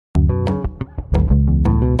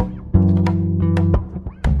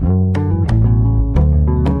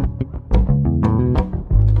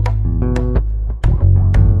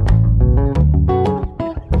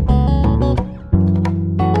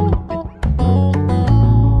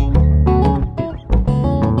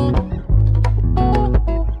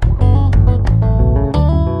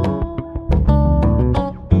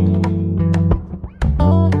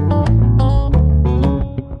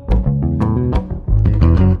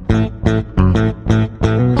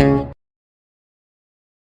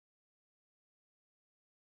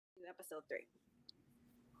episode 3.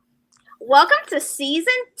 Welcome to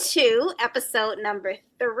season 2, episode number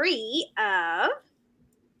 3 of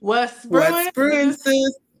What's Brewing,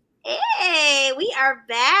 sis? Hey, we are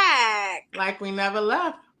back. Like we never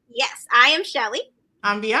left. Yes, I am Shelly.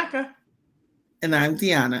 I'm Bianca. And I'm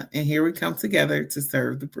Deanna. And here we come together to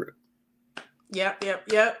serve the brew. Yep.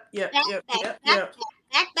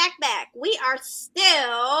 Back. We are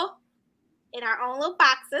still in our own little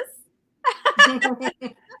boxes.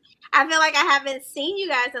 I feel like I haven't seen you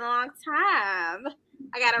guys in a long time.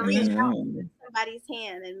 I gotta reach out to somebody's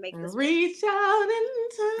hand and make this. Reach out and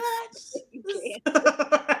touch.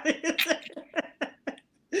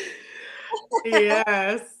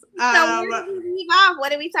 Yes. So where did we leave off? What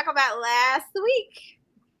did we talk about last week?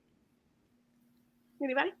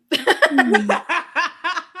 Anybody?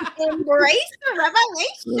 Embrace the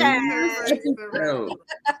revelation.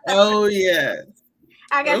 Oh yes.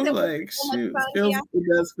 I guess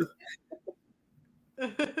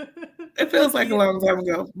it feels like a long time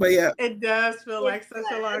ago, but yeah. It does feel like such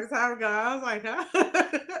a long time ago. I was like, huh?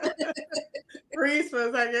 Freeze for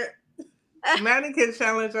a second. Mannequin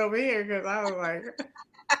challenge over here because I was like,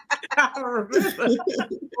 I remember.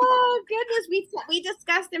 Oh goodness, we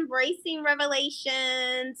discussed embracing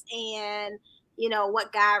revelations and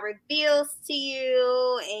what God reveals to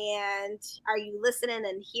you, and are you listening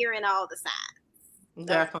and hearing all the signs?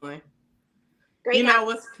 Definitely. Great.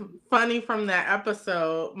 What's funny from that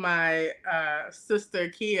episode, my sister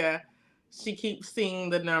Kia, she keeps seeing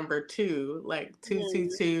the number 2, like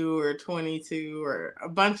 222 or 22 or a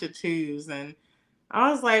bunch of 2s. And I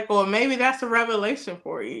was like, well, maybe that's a revelation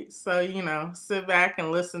for you. So, sit back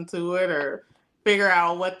and listen to it or figure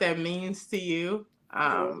out what that means to you.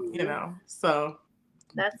 So.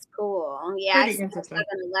 That's cool. Yeah, I see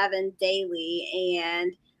 11 daily,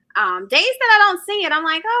 and days that I don't see it, I'm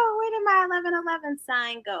like, oh, where did my 11:11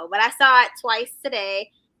 sign go? But I saw it twice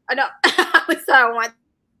today. Oh no, I saw it once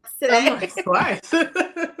today. Twice. I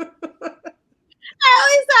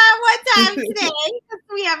only saw it one time today because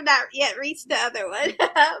we have not yet reached the other one.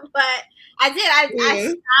 But I did.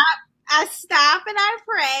 I stop and I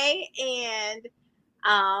pray, and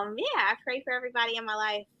I pray for everybody in my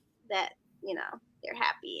life that they're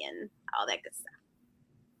happy and all that good stuff.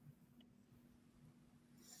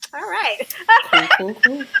 All right. Cool.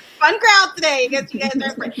 Fun crowd today. You guys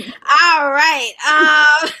are free. All right.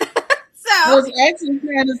 So I was actually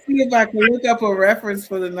trying to see if I could look up a reference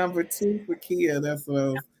for the number 2 for Kia. That's what I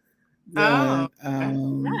was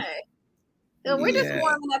doing. Right. So we're just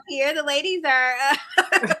warming up here. The ladies are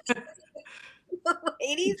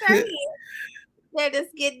here. They're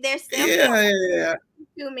just getting their stuff. Yeah.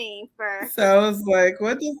 To me for. So I was like,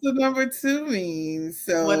 what does the number 2 mean?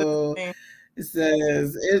 So it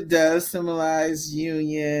says it does symbolize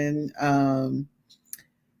union.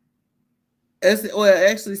 It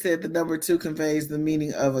actually said the number 2 conveys the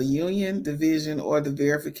meaning of a union, division, or the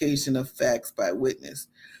verification of facts by witness.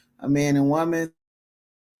 A man and woman,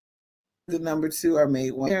 the number 2 are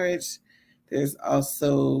made one marriage. There's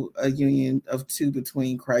also a union of 2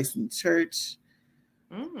 between Christ and the church.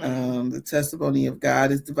 The testimony of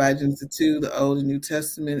God is divided into 2, the Old and New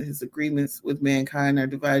Testament. His agreements with mankind are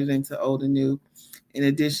divided into Old and New. In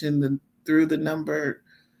addition, though the number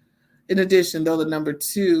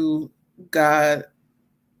 2, God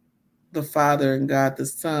the Father and God the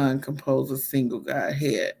Son compose a single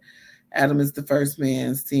Godhead. Adam is the first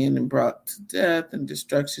man, sin and brought to death and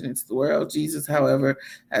destruction into the world. Jesus, however,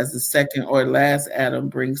 as the second or last Adam,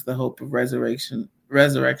 brings the hope of resurrection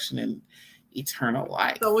and eternal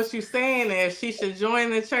life. So what you're saying is she should join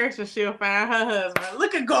the church and she'll find her husband.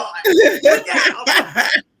 Look at God. Look out.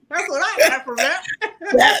 That's what I got from that.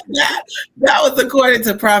 That was according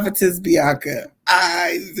to Prophetess Bianca.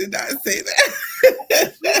 I did not say that.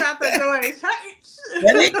 You have to join church.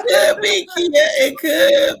 But it could be, Kia. It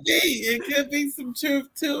could be. It could be some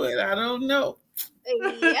truth to it. I don't know.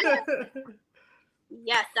 Yeah.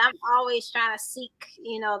 Yes, I'm always trying to seek,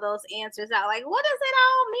 those answers out. Like, what does it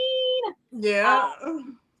all mean? Yeah.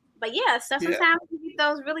 But yeah, so sometimes we get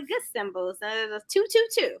those really good symbols. The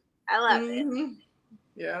 222. I love it.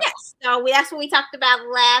 Yeah. Yes. So that's what we talked about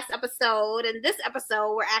last episode. And this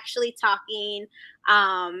episode, we're actually talking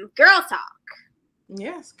girl talk.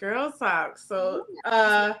 Yes, girl talk. So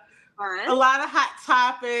a lot of hot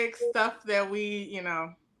topics, stuff that we,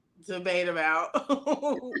 debate about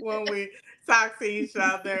when we talk to each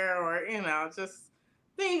other, or just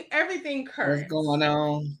everything current. What's going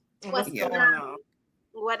on?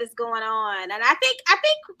 What is going on? And I think I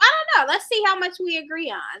don't know. Let's see how much we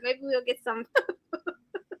agree on. Maybe we'll get some.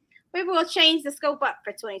 Maybe we'll change the scope up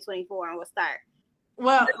for 2024 and we'll start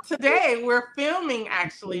Well, today we're filming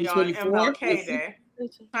actually on 2024? MLK Day.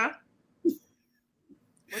 Huh?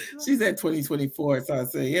 She said 2024, so I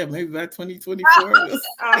said, yeah, maybe by 2024 we'll see.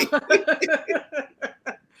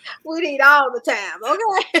 We need all the time,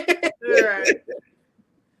 okay? Right.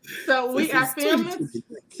 So we are filming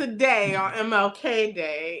today on MLK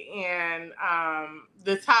Day, and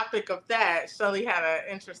the topic of that, Shelly had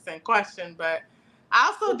an interesting question, but I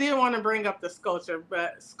also did want to bring up the sculpture.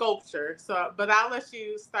 But I'll let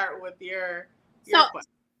you start with your question.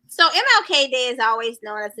 So MLK Day is always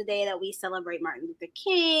known as the day that we celebrate Martin Luther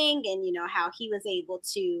King, and how he was able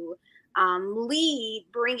to lead,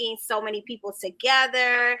 bringing so many people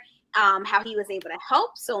together, how he was able to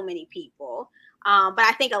help so many people. But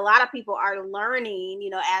I think a lot of people are learning,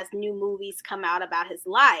 as new movies come out about his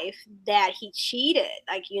life, that he cheated.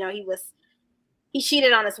 Like, he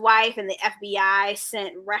cheated on his wife, and the FBI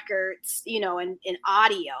sent records, and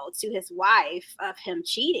audio to his wife of him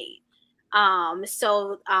cheating.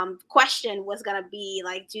 Question was going to be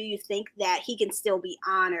like, do you think that he can still be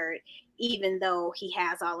honored even though he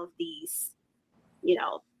has all of these,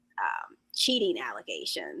 cheating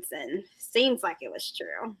allegations? And seems like it was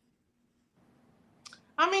true.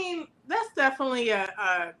 I mean, that's definitely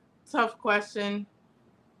a tough question.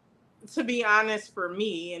 To be honest, for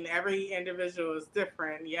me, and every individual is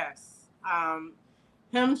different, yes.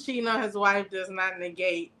 Him cheating on his wife does not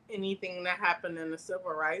negate anything that happened in the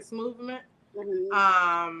civil rights movement.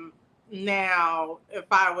 Mm-hmm. Now, if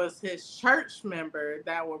I was his church member,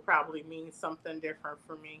 that would probably mean something different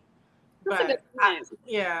for me. But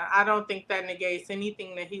I don't think that negates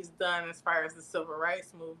anything that he's done as far as the civil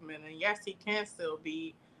rights movement. And yes, he can still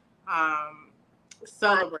be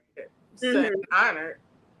celebrated, and honored.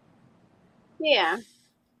 Yeah.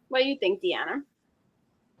 What do you think, Deanna?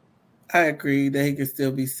 I agree that he could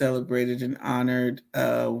still be celebrated and honored,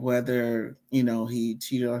 whether he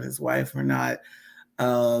cheated on his wife or not.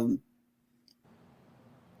 I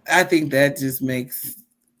think that just makes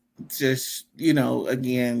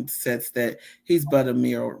again sets that he's but a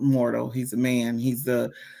mere mortal. He's a man. He's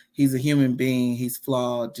a human being. He's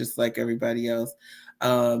flawed just like everybody else.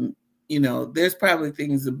 There's probably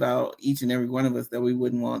things about each and every one of us that we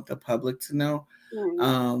wouldn't want the public to know.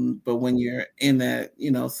 But when you're in that,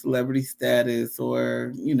 celebrity status,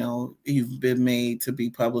 or, you've been made to be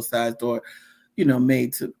publicized, or,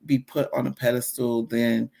 made to be put on a pedestal,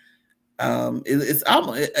 then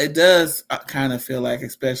it does kind of feel like,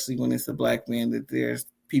 especially when it's a Black man, that there's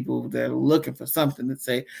people that are looking for something to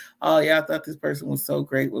say, oh yeah, I thought this person was so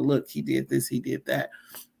great. Well, look, he did this, he did that.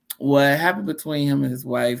 What happened between him and his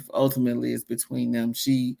wife ultimately is between them.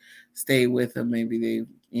 She stayed with him. Maybe they,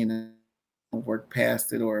 worked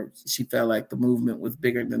past it, or she felt like the movement was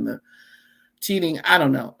bigger than the cheating. I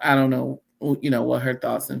don't know, what her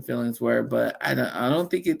thoughts and feelings were, but I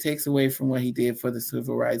don't think it takes away from what he did for the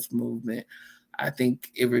civil rights movement. I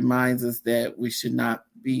think it reminds us that we should not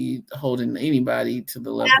be holding anybody to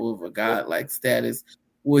the level of a godlike status,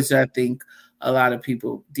 which I think a lot of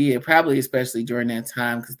people did, probably especially during that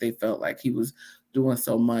time, because they felt like he was doing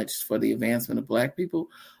so much for the advancement of Black people,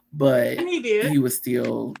 but he was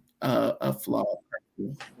still a flawed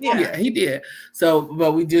person. Yeah, he did. So,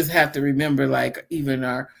 but we just have to remember, like, even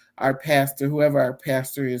our pastor, whoever our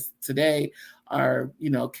pastor is today, our,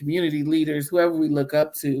 community leaders, whoever we look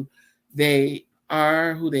up to, they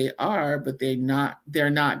are who they are, but they're not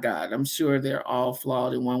God. I'm sure they're all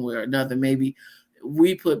flawed in one way or another. Maybe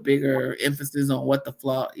we put bigger emphasis on what the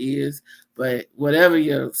flaw is, but whatever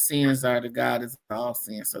your sins are to God is all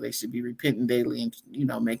sin. So they should be repenting daily and,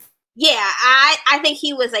 make. Yeah, I think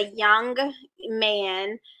he was a young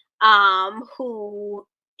man who,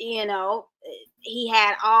 he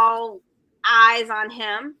had all eyes on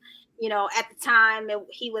him. At the time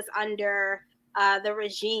he was under the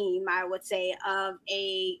regime, I would say, of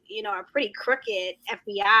a pretty crooked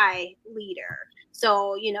FBI leader.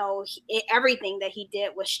 So, everything that he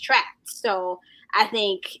did was tracked. So I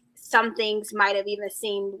think some things might have even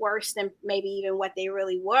seemed worse than maybe even what they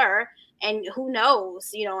really were. And who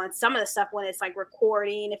knows, on some of the stuff when it's like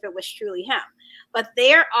recording, if it was truly him. But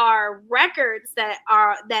there are records that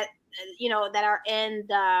are in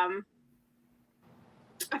the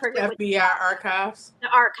I forget FBI archives. The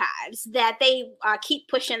archives that they keep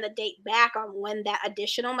pushing the date back on when that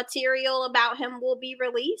additional material about him will be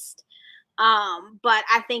released. But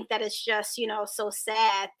I think that it's just, so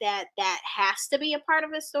sad that has to be a part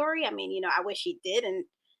of his story. I mean, I wish he didn't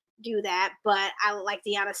do that, but like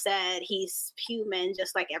Deanna said, he's human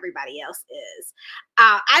just like everybody else is.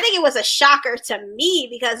 I think it was a shocker to me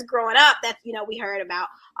because growing up that, we heard about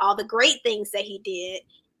all the great things that he did.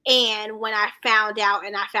 And when I found out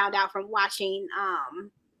from watching,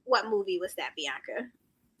 what movie was that, Bianca?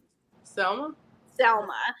 Selma,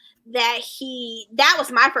 that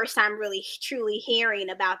was my first time really truly hearing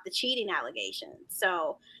about the cheating allegations.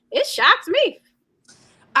 So it shocked me.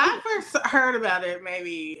 I first heard about it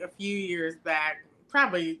maybe a few years back.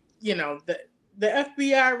 Probably, the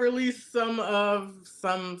FBI released something.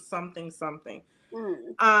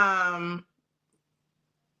 Um,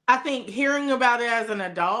 I think hearing about it as an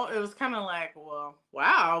adult, it was kind of like, well,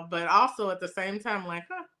 wow, but also at the same time, like,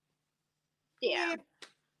 huh, Yeah.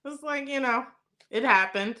 It's like, it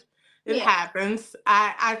happened. It Yeah. happens.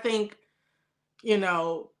 I think,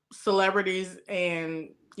 celebrities and,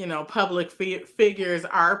 public figures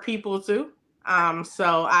are people too.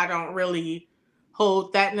 So I don't really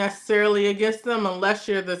hold that necessarily against them unless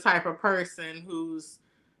you're the type of person who's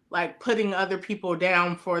like putting other people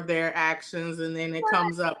down for their actions, and then it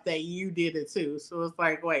comes up that you did it too. So it's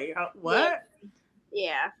like, wait, what?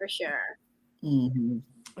 Yeah, for sure. Mm-hmm.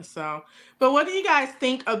 So, but what do you guys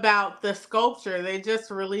think about the sculpture? They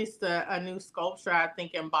just released a new sculpture, I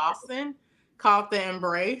think, in Boston called The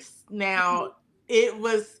Embrace. Now, it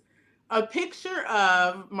was a picture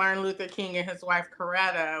of Martin Luther King and his wife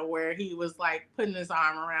Coretta, where he was like putting his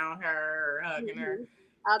arm around her, or hugging her.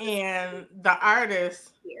 And the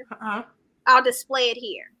artist, I'll display it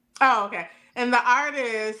here. Oh, okay. And the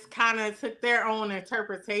artist kind of took their own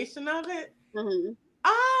interpretation of it. Mm-hmm.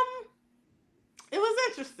 It was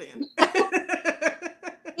interesting.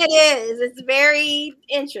 It is. It's very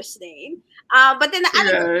interesting. But then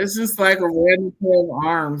it's just like a random pair of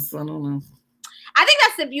arms. I don't know. I think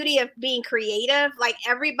that's the beauty of being creative. Like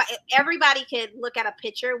everybody could look at a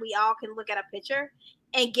picture. We all can look at a picture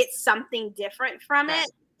and get something different from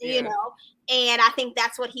it, you know. And I think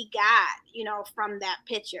that's what he got, from that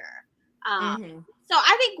picture. So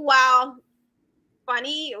I think while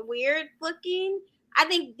funny, weird looking, I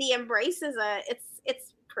think the embrace is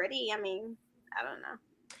it's pretty. I mean, I don't know.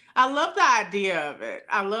 I love the idea of it.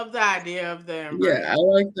 I love the idea of the embrace. Yeah, I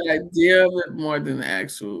like the idea of it more than the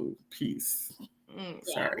actual piece.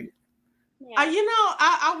 Sorry. Yeah.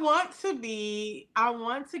 I want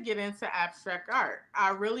to get into abstract art. I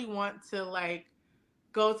really want to like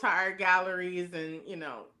go to art galleries and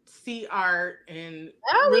see art and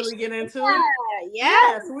really get into it.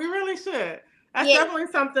 Yes, we really should. That's definitely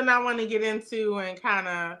something I want to get into and kind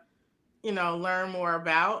of learn more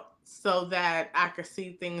about, so that I could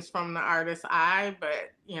see things from the artist's eye.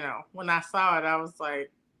 But when I saw it, I was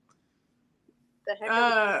like, the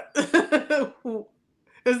heck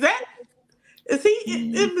is he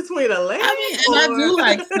in between a leg? I mean, and I do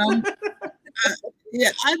like some.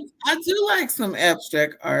 I do like some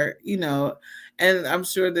abstract art, and I'm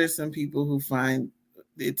sure there's some people who find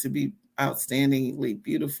it to be outstandingly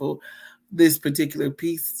beautiful. This particular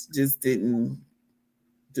piece just didn't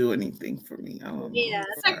do anything for me. I don't know.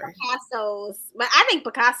 It's like Picasso's, but I think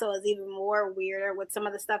Picasso is even more weirder with some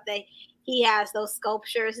of the stuff that he has, those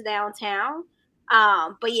sculptures downtown.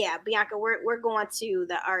 But yeah, Bianca, we're going to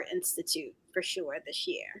the Art Institute for sure this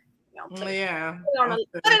year. Put it on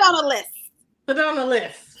the list. Put it on the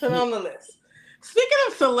list. Speaking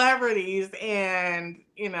of celebrities and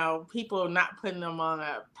people not putting them on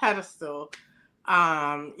a pedestal,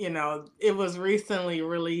 it was recently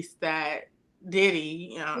released that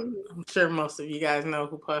Diddy, I'm sure most of you guys know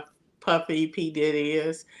who Puffy P. Diddy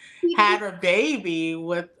is, had a baby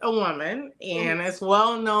with a woman, and it's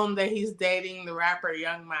well known that he's dating the rapper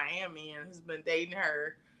Young Miami, and has been dating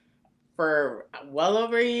her for well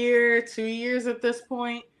over a year, 2 years at this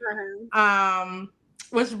point.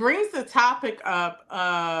 Which brings the topic up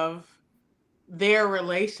of their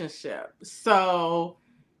relationship. So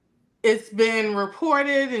it's been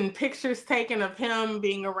reported and pictures taken of him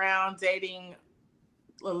being around dating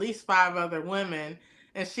at least 5 other women.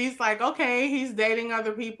 And she's like, okay, he's dating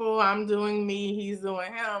other people. I'm doing me. He's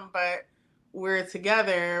doing him. But we're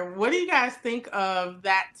together. What do you guys think of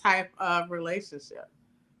that type of relationship?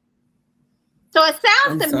 So it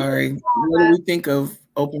sounds I'm sorry. What do we think of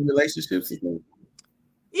open relationships?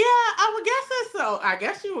 Yeah, I would guess so. I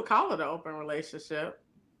guess you would call it an open relationship.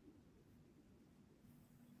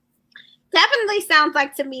 Definitely sounds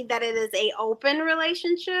like to me that it is a open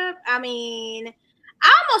relationship. I mean,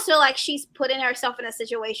 I almost feel like she's putting herself in a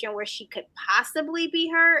situation where she could possibly be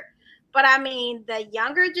hurt. But I mean, the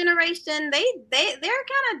younger generation, they're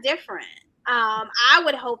kind of different. I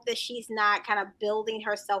would hope that she's not kind of building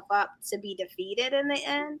herself up to be defeated in the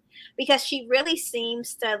end, because she really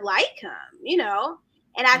seems to like him,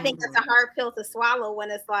 And I think that's a hard pill to swallow when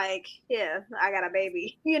it's like, yeah, I got a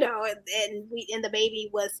baby, and the baby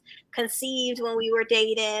was conceived when we were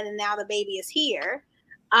dating, and now the baby is here.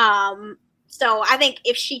 So I think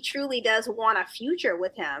if she truly does want a future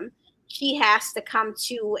with him, she has to come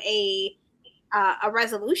to a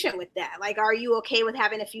resolution with that. Like, are you okay with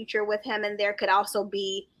having a future with him? And there could also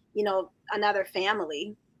be, another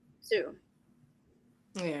family too.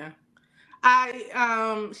 Yeah.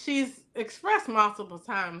 She's expressed multiple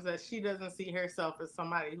times that she doesn't see herself as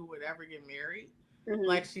somebody who would ever get married. Mm-hmm.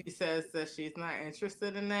 Like, she says that she's not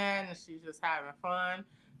interested in that and she's just having fun.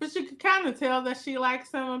 But you can kind of tell that she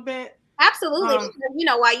likes him a bit. Absolutely. Because,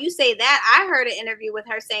 while you say that, I heard an interview with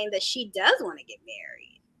her saying that she does want to get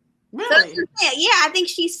married. Really? So, yeah, I think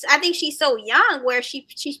she's so young where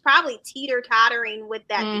she's probably teeter-tottering with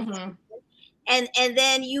that. Mm-hmm. And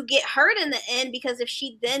then you get hurt in the end, because if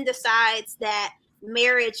she then decides that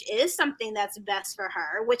marriage is something that's best for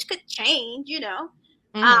her, which could change,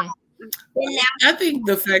 Mm-hmm. I think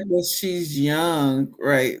the fact that she's young,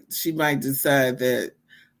 right? She might decide that.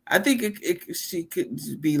 I think she could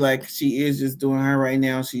be like she is just doing her right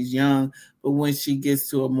now. She's young, but when she gets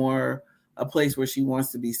to a place where she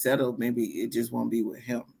wants to be settled, maybe it just won't be with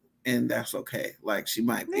him, and that's okay. Like, she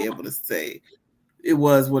might be able to say, it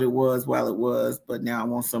was what it was while it was, but now I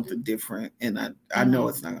want something different, and I know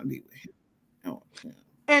it's not going to be with him. Oh, yeah.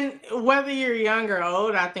 And whether you're young or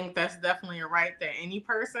old, I think that's definitely a right that any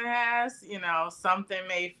person has. Something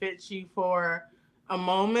may fit you for a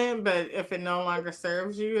moment, but if it no longer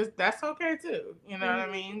serves you, that's okay too. You know what I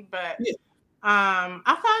mean? But Yeah. I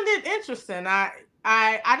found it interesting.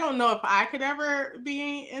 I don't know if I could ever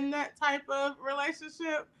be in that type of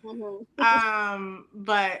relationship.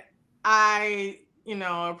 But I,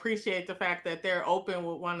 appreciate the fact that they're open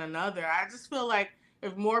with one another. I just feel like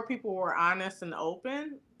if more people were honest and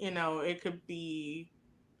open, it could be,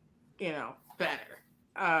 better.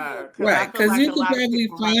 Right, because like you a could lot of probably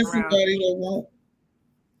people run find around. somebody that won't.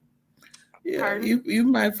 Yeah, Pardon? you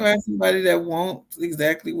might find somebody that wants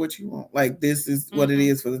exactly what you want. Like, this is what it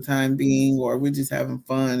is for the time being, or we're just having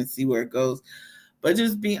fun and see where it goes. But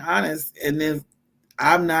just be honest. And then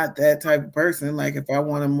I'm not that type of person. Like, if I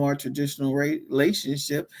want a more traditional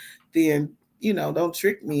relationship, then don't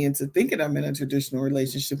trick me into thinking I'm in a traditional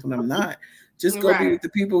relationship when I'm not. Just go be Right. with the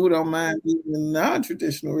people who don't mind being in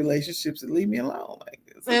non-traditional relationships and leave me alone. Like,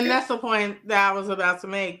 And that's the point that I was about to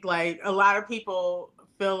make. Like, a lot of people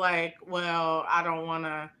feel like, well, I don't want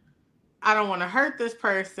to hurt this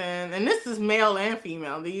person. And this is male and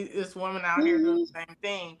female. This woman out here doing the same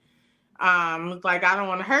thing. Like, I don't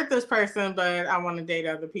want to hurt this person, but I want to date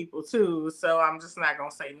other people too. So I'm just not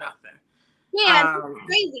going to say nothing. Yeah, it's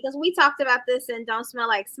crazy because we talked about this in Don't Smell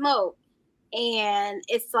Like Smoke. And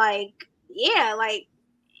it's like, yeah, like,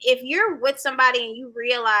 if you're with somebody and you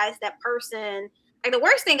realize that person, like, the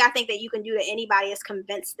worst thing I think that you can do to anybody is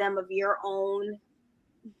convince them of your own,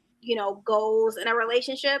 goals in a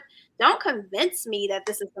relationship. Don't convince me that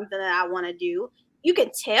this is something that I want to do. You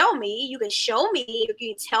can tell me, you can show me, you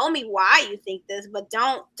can tell me why you think this, but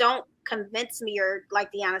don't convince me, or,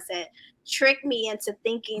 like Deanna said, trick me into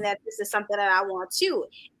thinking that this is something that I want to.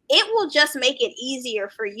 It will just make it easier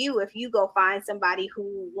for you if you go find somebody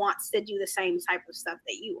who wants to do the same type of stuff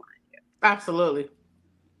that you want to do. Absolutely.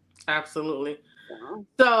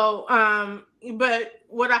 So, but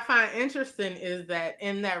what I find interesting is that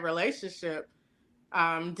in that relationship,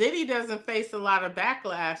 Diddy doesn't face a lot of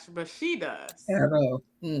backlash, but she does. At all.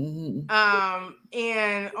 Mm-hmm.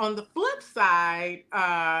 And on the flip side,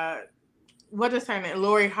 what is her name?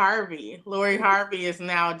 Lori Harvey. Lori Harvey is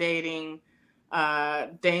now dating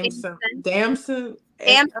Damson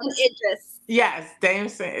Idris. Yes,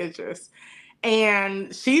 Damson Idris.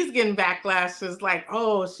 And she's getting backlashes like,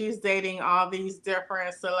 oh, she's dating all these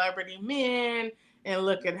different celebrity men, and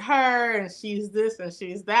look at her, and she's this and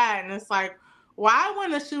she's that. And it's like, why,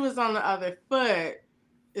 when the shoe is on the other foot,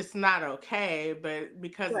 it's not okay, but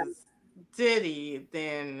because it's Diddy,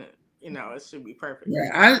 then it should be perfect.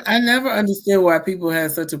 Yeah, I never understood why people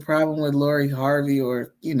had such a problem with Lori Harvey,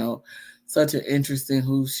 or such an interest in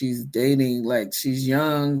who she's dating. Like, she's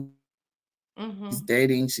young, she's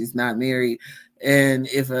dating, she's not married, and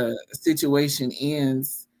if a situation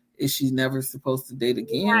ends, is she never supposed to date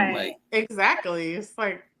again? Right. Like, exactly. It's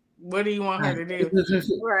like, what do you want her to do?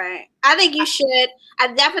 Right. I think you should.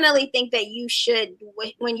 I definitely think that you should,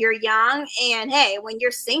 when you're young, and hey, when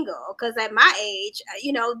you're single, because at my age,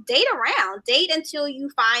 date around, date until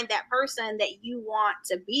you find that person that you want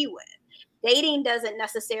to be with. Dating doesn't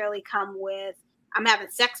necessarily come with, I'm having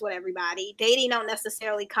sex with everybody. Dating don't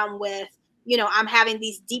necessarily come with, I'm having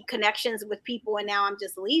these deep connections with people and now I'm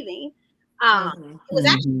just leaving. It was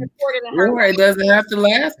actually reported in her. Or it doesn't have to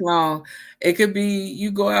last long. It could be you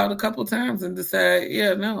go out a couple times and decide,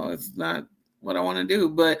 yeah, no, it's not what I want to do.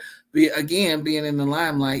 But being in the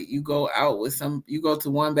limelight, you go out with you go to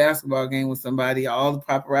one basketball game with somebody, all the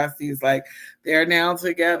paparazzi is like, they're now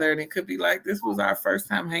together. And it could be like, this was our first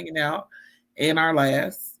time hanging out and our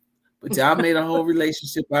last, but y'all made a whole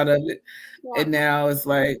relationship out of it. Yeah. And now it's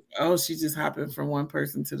like, oh, she's just hopping from one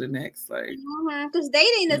person to the next. Like, because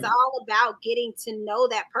dating is all about getting to know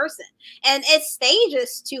that person, and it's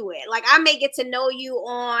stages to it. Like, I may get to know you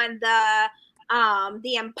on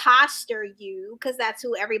the imposter you, because that's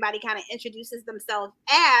who everybody kind of introduces themselves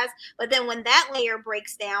as. But then when that layer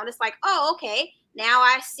breaks down, it's like, oh, okay, now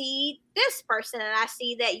I see this person and I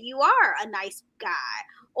see that you are a nice guy.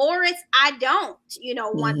 Or it's I don't,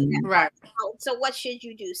 want that. Right. So what should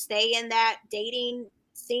you do? Stay in that dating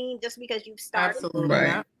scene just because you've started Absolutely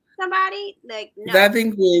right. somebody? Like, no. I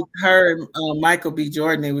think with her, Michael B.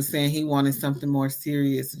 Jordan, they were saying he wanted something more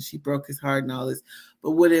serious, and she broke his heart and all this.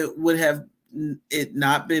 But would it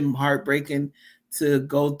not been heartbreaking to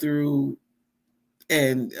go through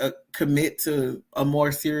and commit to a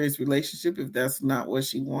more serious relationship if that's not what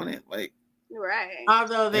she wanted? Like, right.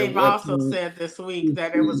 Although they've also said this week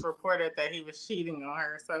that it was reported that he was cheating on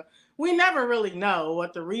her, so we never really know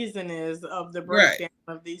what the reason is of the breakdown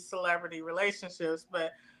of these celebrity relationships.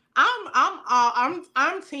 But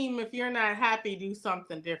I'm team. If you're not happy, do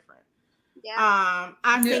something different. Yeah.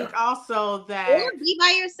 I think also that, or be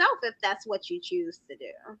by yourself if that's what you choose to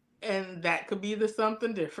do. And that could be the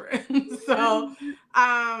something different. So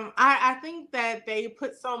I think that they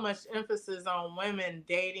put so much emphasis on women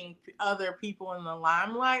dating other people in the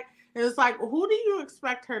limelight. And it's like, who do you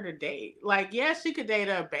expect her to date? Like, yeah, she could date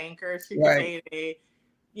a banker. She could date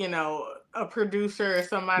a producer or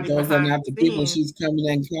somebody. Those are not the people she's coming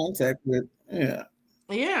in contact with. Yeah.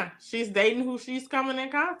 Yeah, she's dating who she's coming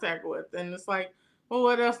in contact with. And it's like, well,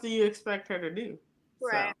 what else do you expect her to do?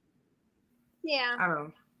 Right. So, yeah. I don't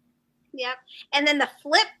know. Yep. And then the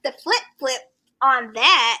flip on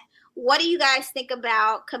that, what do you guys think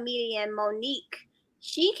about comedian Monique?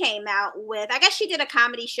 She came out with, I guess she did a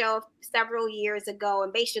comedy show several years ago,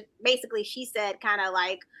 and basically she said kind of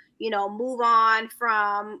like, move on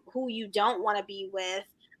from who you don't want to be with,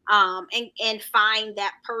 and find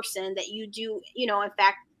that person that you do, in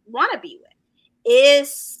fact, want to be with.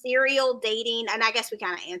 Is serial dating, and I guess we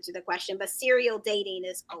kind of answered the question, but serial dating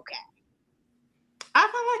is okay. I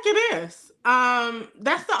feel like it is.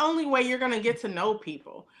 That's the only way you're gonna get to know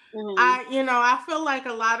people. Mm-hmm. I feel like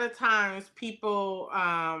a lot of times people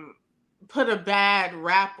put a bad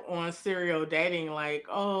rap on serial dating, like,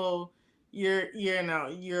 oh, you're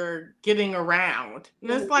getting around. And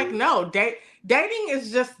it's like, no, dating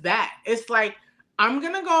is just that. It's like, I'm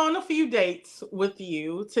gonna go on a few dates with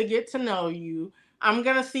you to get to know you. I'm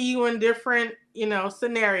gonna see you in different,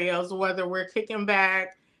 scenarios, whether we're kicking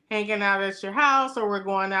back, hanging out at your house, or we're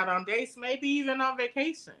going out on dates, maybe even on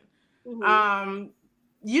vacation. Mm-hmm.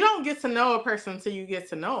 You don't get to know a person until you get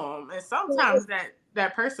to know them. And sometimes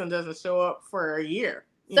that person doesn't show up for a year.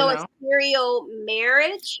 So it's serial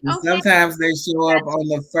marriage. Okay. Sometimes they show up on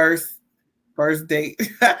the first date.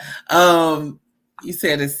 You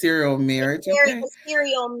said a serial marriage. Okay.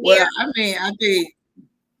 Serial marriage. Well, I mean,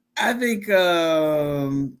 I think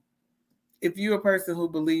if you're a person who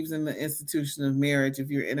believes in the institution of marriage, if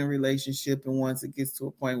you're in a relationship and once it gets to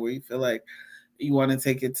a point where you feel like you want to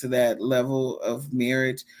take it to that level of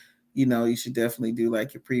marriage, you should definitely do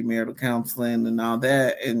like your premarital counseling and all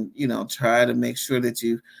that, and try to make sure that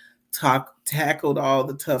you tackled all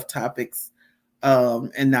the tough topics,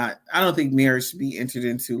 and I don't think marriage should be entered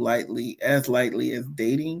into lightly as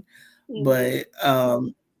dating. Mm-hmm. But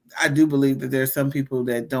I do believe that there's some people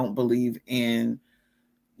that don't believe in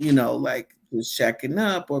like just shacking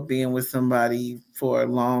up or being with somebody for a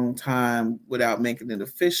long time without making it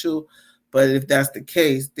official. But if that's the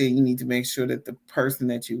case, then you need to make sure that the person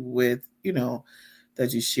that you're with,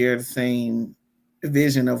 that you share the same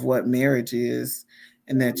vision of what marriage is,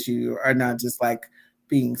 and that you are not just like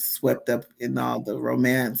being swept up in all the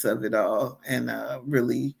romance of it all. And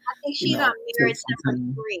really, I think she's on marriage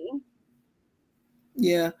number 3.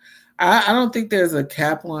 Yeah. I don't think there's a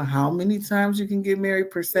cap on how many times you can get married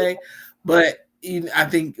per se, but I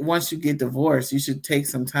think once you get divorced, you should take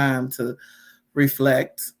some time to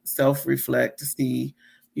self-reflect to see,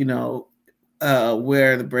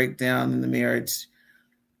 where the breakdown in the marriage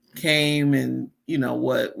came, and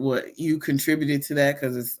what you contributed to that,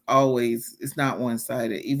 because it's not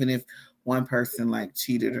one-sided. Even if one person like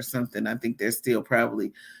cheated or something, I think there's still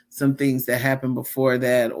probably some things that happened before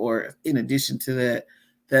that, or in addition to that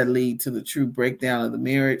lead to the true breakdown of the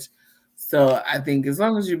marriage. So I think as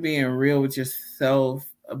long as you're being real with yourself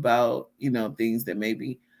about, things that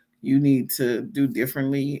maybe you need to do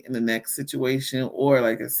differently in the next situation, or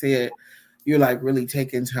like I said, you're like really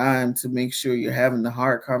taking time to make sure you're having the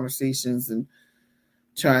hard conversations and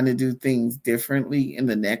trying to do things differently in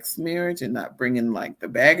the next marriage and not bringing like the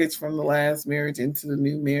baggage from the last marriage into the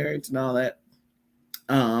new marriage and all that.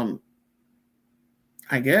 Um,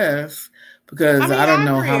 I guess I because mean, I don't I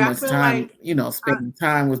know how agree. I much feel time, like, spending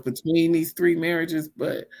time was between these three marriages,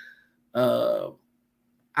 but uh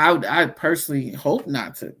I personally hope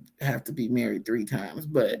not to have to be married three times,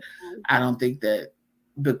 but I don't think that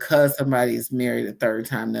because somebody is married a third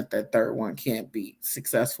time that third one can't be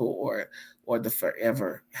successful or the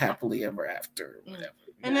forever happily ever after or whatever.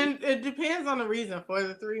 and then it depends on the reason for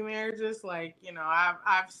the three marriages. Like,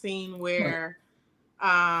 I've seen Right. where,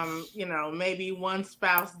 maybe one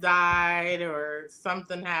spouse died or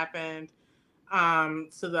something happened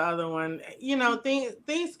to the other one.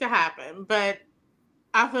 Things could happen, but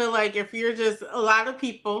I feel like if you're just a lot of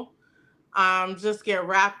people just get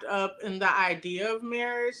wrapped up in the idea of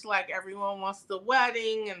marriage. Like everyone wants the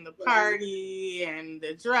wedding and the party and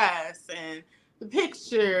the dress and the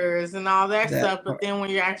pictures and all that That stuff. But part. then when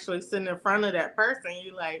you're actually sitting in front of that person,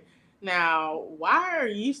 you're like, now why are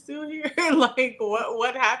you still here? Like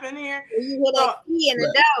what happened here? You hear So that key in the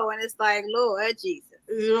Right. door, and it's like, Lord Jesus.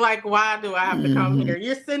 you're like, why do I have to come Mm-hmm. here?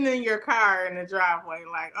 You're sitting in your car in the driveway,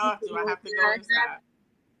 like, oh, do I have to go inside?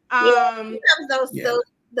 Yeah, Um, sometimes those Yeah. those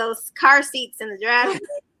those car seats in the driveway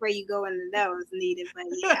where you go in the door is needed, but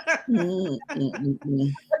yeah. Mm-hmm.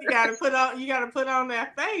 You gotta put on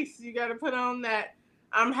that face. You gotta put on that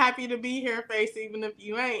I'm happy to be here face, even if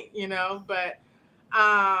you ain't. But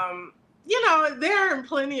um, there are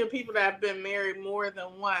plenty of people that have been married more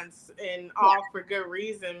than once and Yeah. all for good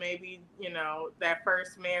reason. Maybe, that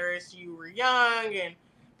first marriage you were young and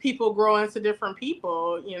people grow into different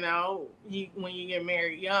people, when you get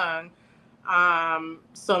married young.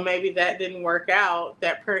 So maybe that didn't work out.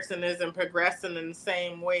 That person isn't progressing in the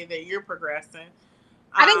same way that you're progressing.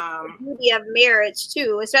 I think the Um, beauty of marriage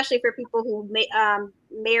too, especially for people who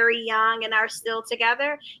marry young and are still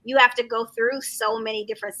together. You have to go through so many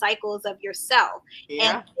different cycles of yourself and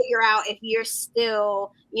yeah. figure out if you're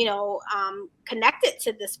still, connected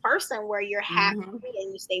to this person where you're happy Hmm.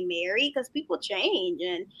 and you stay married, because people change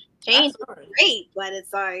and change is Absolutely. great, but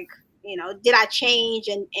it's like, did I change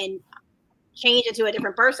and change into a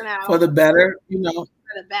different person? I For don't the better, for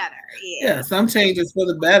the better. Yeah. yeah, some changes for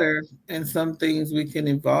the better, and some things we can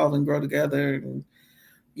evolve and grow together. And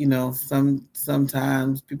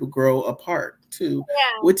sometimes people grow apart too,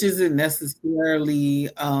 Yeah. which isn't necessarily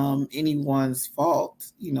anyone's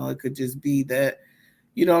fault. It could just be that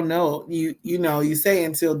you don't know. You say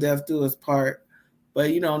until death do us part,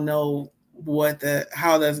 but you don't know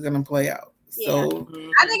how that's going to play out. Yeah. So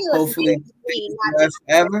I think it was hopefully made for me things not to last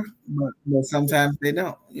forever, but sometimes they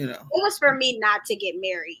don't. it was for me not to get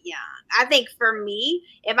married young. I think for me,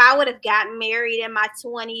 if I would have gotten married in my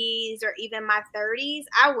 20s or even my 30s,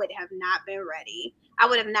 I would have not been ready. I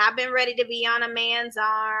would have not been ready to be on a man's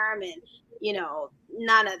arm and,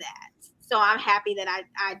 none of that. So I'm happy that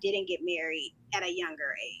I didn't get married at a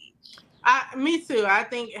younger age. Me too. I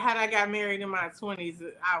think had I got married in my 20s,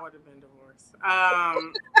 I would have been divorced.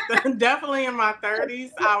 Definitely in my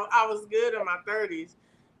 30s, I was good in my 30s,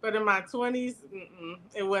 but in my 20s,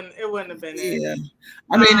 it wouldn't have been it. Yeah.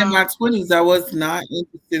 I mean, in my Um, 20s, I was not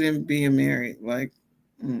interested in being married. Like,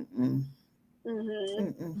 mm-mm, Hmm.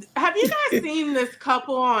 mm-mm. have you guys seen this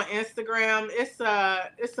couple on Instagram? It's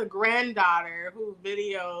a granddaughter who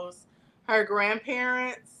videos her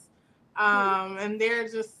grandparents. And they're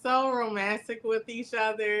just so romantic with each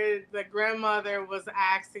other. The grandmother was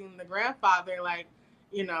asking the grandfather, like,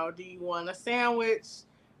 do you want a sandwich?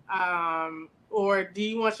 Or do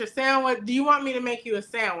you want your sandwich? Do you want me to make you a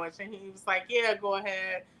sandwich? And he was like, yeah, go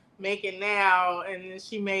ahead, make it now. And then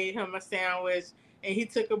she made him a sandwich and he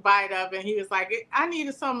took a bite of it and he was like, I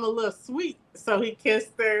needed something a little sweet. So he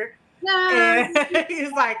kissed her No. and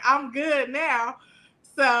he's like, I'm good now.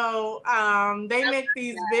 So they make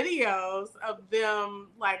these videos of them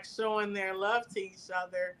like showing their love to each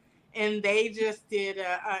other. And they just did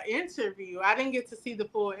a interview. I didn't get to see the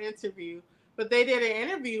full interview, but they did an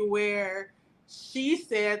interview where she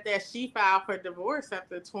said that she filed for divorce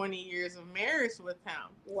after 20 years of marriage with him.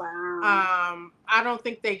 Wow. I don't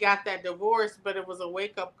think they got that divorce, but it was a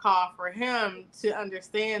wake up call for him to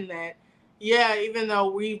understand that, yeah, even though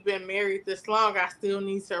we've been married this long, I still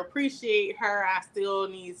need to appreciate her. I still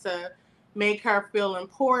need to make her feel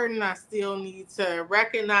important. I still need to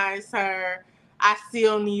recognize her. I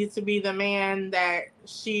still need to be the man that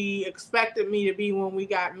she expected me to be when we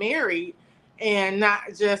got married. and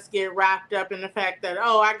not just get wrapped up in the fact that,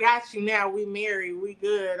 oh, I got you now, we married, we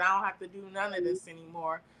good, I don't have to do none of this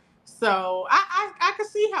anymore. So I can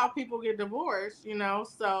see how people get divorced,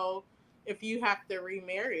 so if you have to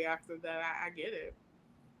remarry after that, I get it.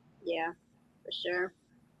 Yeah, for sure.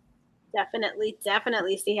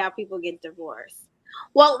 Definitely see how people get divorced.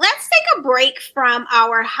 Well, let's take a break from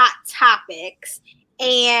our hot topics.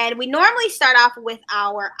 And we normally start off with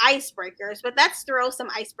our icebreakers, but let's throw some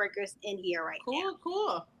icebreakers in here right now.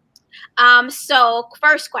 Cool. So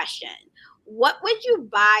first question. What would you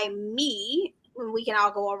buy me? We can all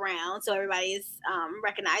go around so everybody is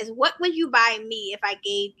recognized. What would you buy me if I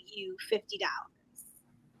gave you $50?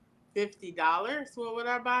 $50? What would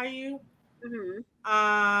I buy you?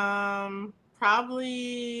 Mm-hmm.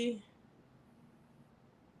 Probably.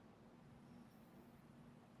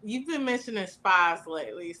 You've been mentioning spas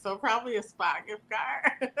lately, so probably a spa gift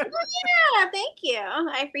card. Yeah, thank you.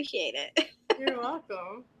 I appreciate it. You're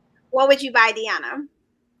welcome. What would you buy Deanna?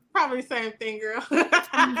 Probably same thing, girl.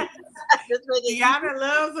 Deanna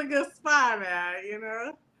loves a good spa now,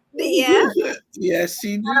 Yeah. Yeah,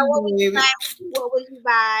 she do. What would you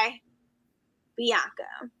buy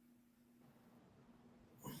Bianca?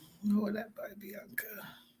 What would I buy Bianca?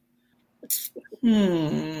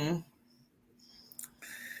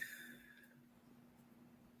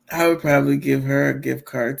 I would probably give her a gift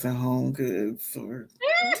card to Home Goods or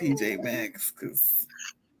TJ Maxx because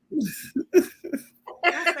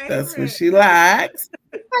that's what she likes.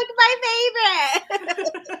 Like my favorite.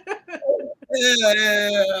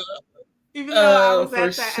 Even though I was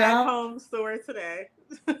at the at-home store today.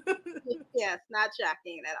 Yes, not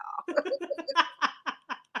shocking at all.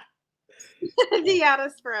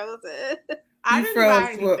 Deanna's frozen. I didn't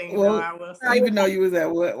buy anything, though, I will say. Even though you was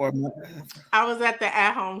at what? I was at the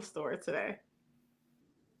at-home store today.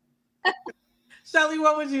 Shelly,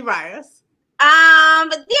 what would you buy us?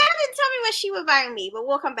 Deanna didn't tell me what she would buy me, but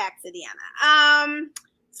we'll come back to Deanna.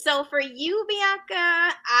 So for you,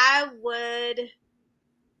 Bianca, I would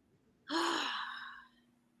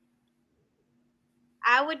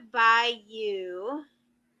buy you.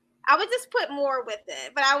 I would just put more with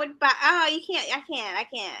it, but I would buy. Oh, you can't. I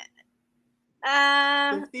can't.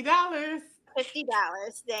 $50.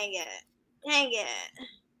 $50. Dang it.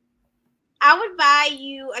 I would buy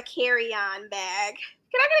you a carry-on bag.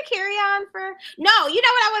 Can I get a carry-on for? No, you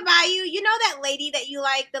know what I would buy you? You know that lady that you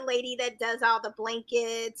like, the lady that does all the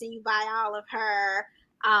blankets, and you buy all of her.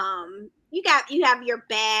 You have your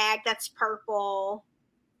bag that's purple.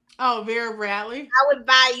 Oh, Vera Bradley? I would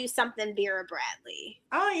buy you something Vera Bradley.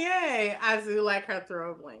 Oh, yay. I do like her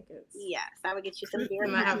throw blankets. Yes, I would get you some Vera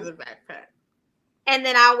Bradley. And I have the backpack. And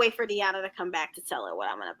then I'll wait for Deanna to come back to tell her what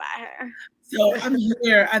I'm going to buy her. So I'm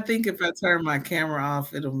here. I think if I turn my camera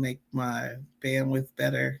off, it'll make my bandwidth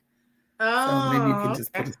better. So maybe you can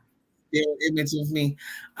just put a still image of me.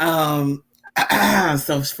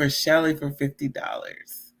 So for Shelly for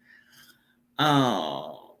 $50.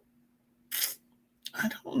 I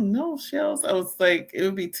don't know, Shells. I was like, it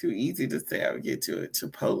would be too easy to say I would get you a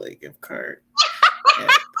Chipotle gift card.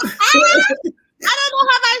 I don't know.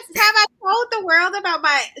 Have I told the world about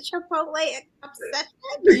my Chipotle obsession?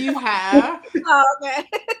 You have. Oh, okay.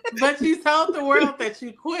 But you told the world that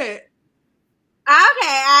you quit.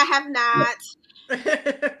 Okay, I have not.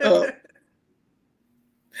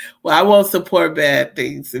 Well, I won't support bad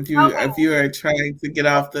things. If you are trying to get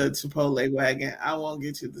off the Chipotle wagon, I won't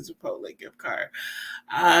get you the Chipotle gift card.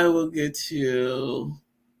 I will get you.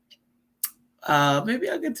 Maybe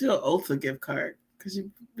I'll get you an Ulta gift card because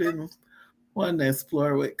you've been wanting to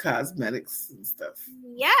explore with cosmetics and stuff.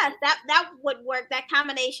 Yes, that would work. That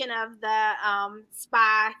combination of the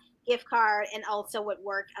spa gift card and Ulta would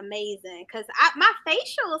work amazing because my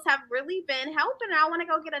facials have really been helping. I want to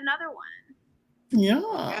go get another one. Yeah,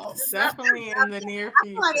 that's definitely in the near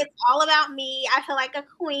future. I feel like it's all about me. I feel like a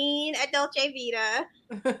queen at Dolce Vita.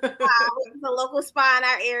 The local spa in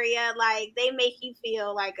our area, like they make you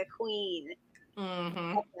feel like a queen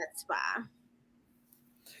at that spa.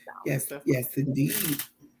 So. Yes, indeed.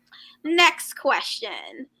 Next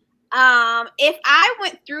question. If I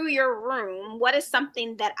went through your room, what is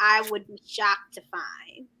something that I would be shocked to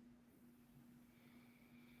find?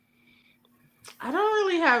 I don't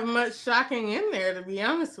really have much shocking in there, to be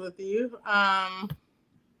honest with you.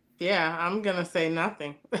 Yeah, I'm going to say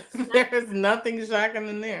nothing. There's nothing shocking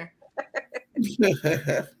in there.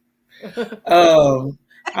 I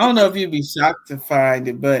don't know if you'd be shocked to find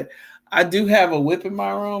it, but I do have a whip in my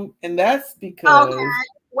room, and that's because... Okay.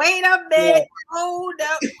 Wait a minute. Hold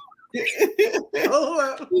up.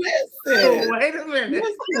 Listen. Wait a minute.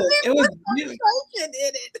 It was in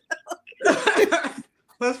it.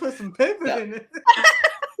 Let's put some pepper in it.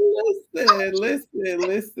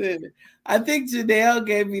 Listen. I think Janelle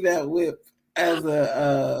gave me that whip as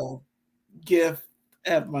a gift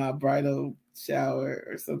at my bridal shower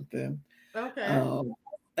or something. Okay.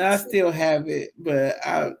 I still have it, but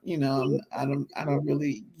I don't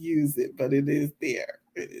really use it, but it is there.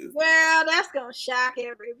 It is. Well, that's gonna shock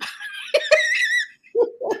everybody.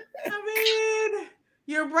 I mean,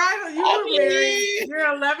 you're bridal. Married.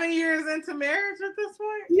 You're 11 years into marriage at this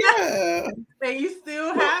point. Yeah, and you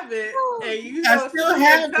still have it, and you I still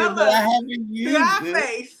have it, but I haven't used it.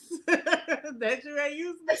 Face that you ain't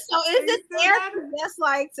used it. So is it there just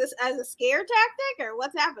like as a scare tactic, or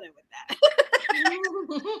what's happening with that?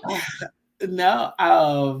 No,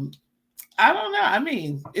 I don't know. I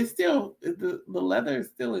mean, it's still the leather is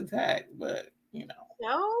still intact, but you know.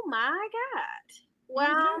 Oh my God!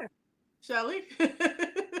 Well, Shelly, I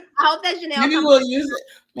hope that Janelle. Maybe we'll use it.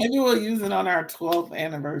 Maybe we'll use it on our 12th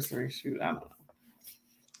anniversary shoot. I don't know.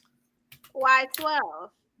 Why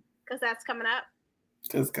 12? Because that's coming up.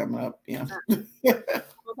 It's coming up, yeah.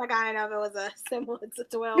 Like I know if it was a symbol. It's a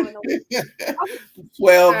 12 and a whip.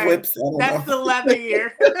 12 whips. That's the leather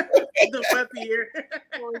year. The whip year.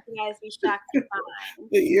 You guys be shocked to find.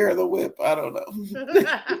 The year of the whip. I don't know.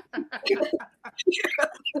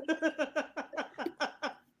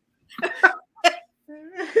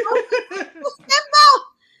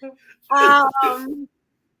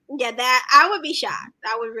 Yeah, that I would be shocked.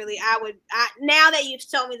 I would. Now that you've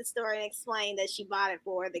told me the story and explained that she bought it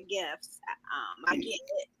for the gifts, I get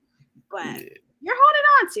it. But you're holding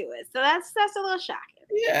on to it, so that's a little shocking.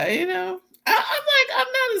 Yeah, you know, I'm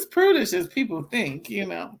not as prudish as people think. You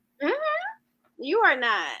know, you are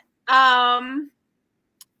not.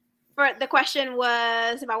 For the question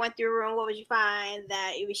was, if I went through a room, what would you find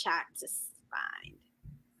that you'd be shocked to find?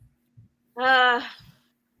 I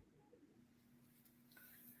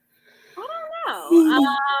don't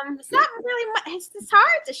know. It's not really much. It's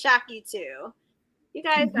hard to shock you too. You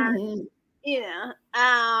guys are, you know.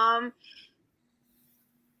 I'm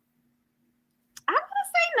gonna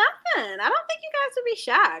say nothing. I don't think you guys would be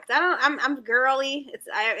shocked. I'm girly. It's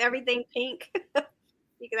everything pink.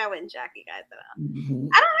 That wouldn't shock you guys at all.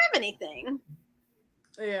 I don't have anything.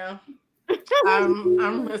 Yeah.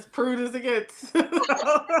 I'm as prude as it gets.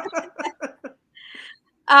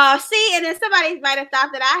 See, and then somebody might have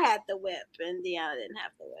thought that I had the whip, and Deanna didn't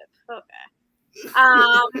have the whip.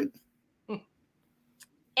 Okay.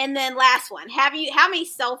 And then last one. How many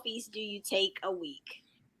selfies do you take a week?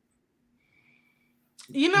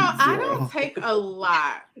 You know, I don't take a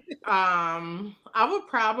lot. I would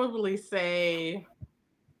probably say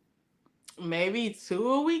maybe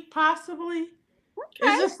 2 a week, possibly.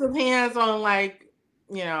 Okay. It just depends on, like,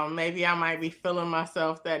 you know, maybe I might be feeling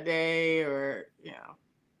myself that day, or, you know.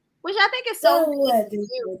 Which I think is so good to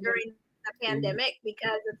do during the pandemic,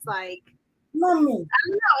 because it's like, Mommy, I don't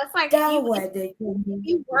know, it's like if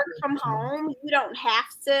you work from home, you don't have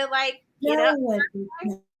to like get up.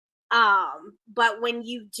 But when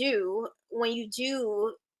you do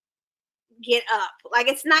get up, like,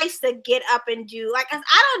 it's nice to get up and do, like,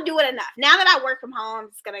 I don't do it enough. Now that I work from home, I'm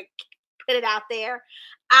just gonna put it out there.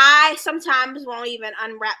 I sometimes won't even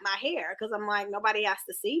unwrap my hair because I'm like, nobody has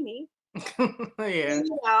to see me. Yeah.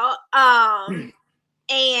 You know,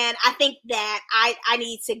 and I think that I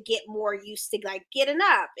need to get more used to like getting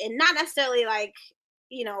up, and not necessarily like,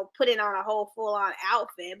 you know, putting on a whole full on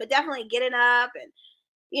outfit, but definitely getting up and,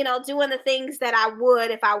 you know, doing the things that I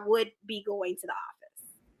would if I would be going to the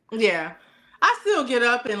office. Yeah. I still get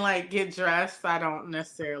up and like get dressed. I don't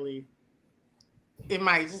necessarily, it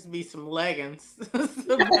might just be some leggings.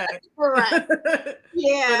 Right.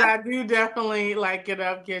 Yeah. But I do definitely like get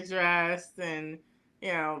up, get dressed, and,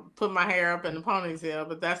 you know, put my hair up in the ponytail,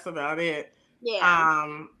 but that's about it.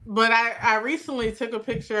 Yeah. But I recently took a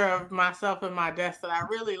picture of myself at my desk that I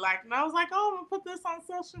really liked, and I was like, oh, I'm gonna put this on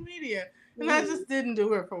social media. And I just didn't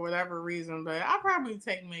do it for whatever reason, but I probably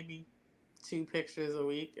take maybe 2 pictures a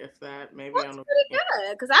week, if that. Maybe that's pretty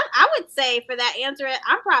good, because I would say for that answer,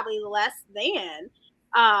 I'm probably less than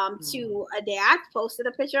 2 a day. I posted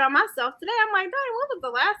a picture of myself today. I'm like, dang, what was the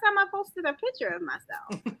last time I posted a picture of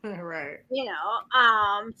myself? Right. You know,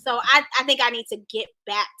 so I think I need to get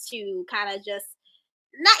back to kind of just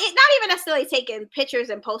not even necessarily taking pictures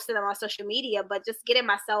and posting them on social media, but just getting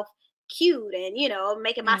myself cute and, you know,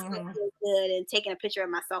 making myself feel good and taking a picture of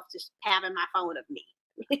myself, just having my phone of me.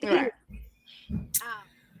 Right.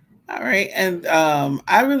 All right. And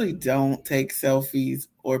I really don't take selfies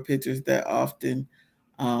or pictures that often.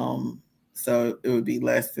 So it would be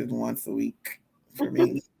less than once a week for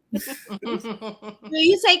me. Do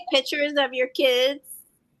you take pictures of your kids?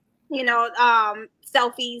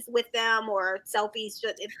 selfies with them, or selfies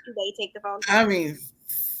just if they take the phone? I mean,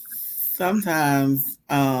 sometimes,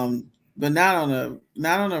 but not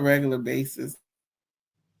on a regular basis.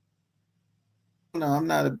 No, I'm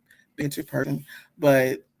not a picture person,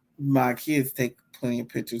 but my kids take plenty of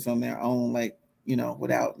pictures on their own, like,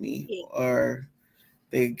 without me, Yeah. or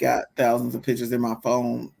they got thousands of pictures in my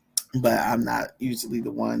phone, but I'm not usually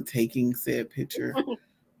the one taking said picture.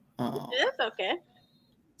 That's okay.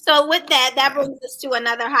 So with that, Yeah. brings us to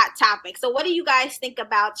another hot topic. So what do you guys think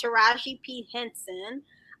about Taraji P. Henson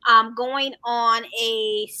going on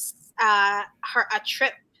a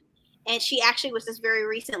trip? And she actually was just very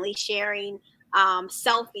recently sharing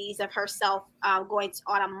selfies of herself going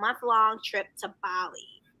on a month-long trip to Bali.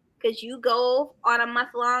 Could you go on a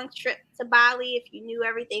month-long trip to Bali if you knew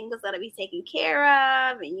everything was going to be taken care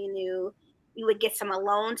of and you knew you would get some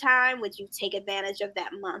alone time? Would you take advantage of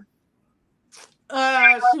that month?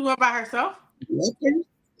 She went by herself.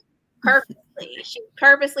 Purposely. She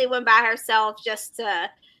purposely went by herself just to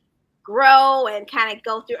grow and kind of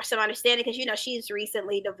go through some understanding, because she's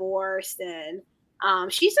recently divorced, and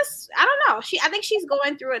she's just, I don't know, I think she's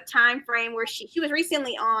going through a time frame where she was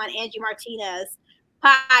recently on Angie Martinez's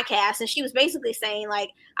podcast, and she was basically saying, like,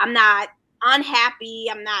 I'm not unhappy,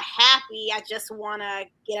 I'm not happy, I just want to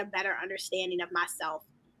get a better understanding of myself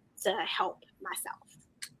to help myself.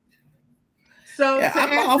 So Yeah,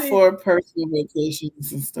 I'm all for personal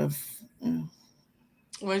vacations and stuff. Yeah.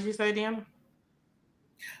 What did you say, Deanna?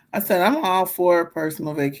 I said I'm all for a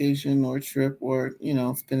personal vacation or trip, or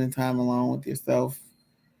spending time alone with yourself.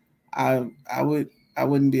 I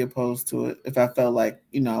wouldn't be opposed to it if I felt like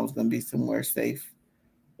I was going to be somewhere safe.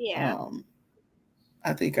 Yeah.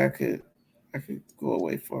 I think I could go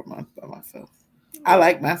away for a month by myself. I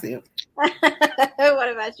like myself. What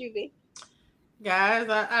about you, B? Guys,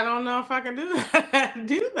 I don't know if I can do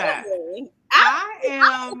that. Really? I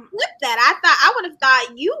am. Flip that. I would have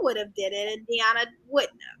thought you would have did it, and Deanna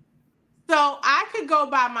wouldn't have. So I could go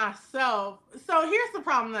by myself. So here's the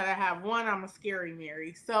problem that I have. One, I'm a scary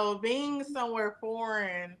Mary. So being somewhere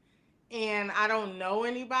foreign and I don't know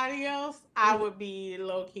anybody else, I would be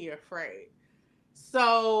low key afraid.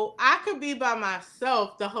 So I could be by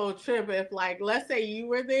myself the whole trip if, like, let's say you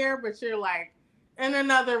were there, but you're like in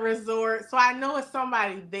another resort. So I know it's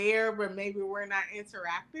somebody there, but maybe we're not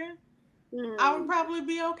interacting. I would probably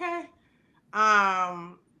be okay.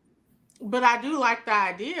 But I do like the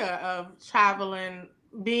idea of traveling,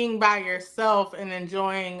 being by yourself and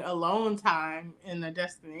enjoying alone time in a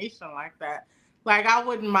destination like that. Like, I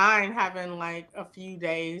wouldn't mind having like a few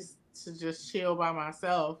days to just chill by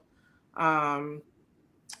myself. Um,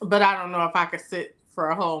 but I don't know if I could sit for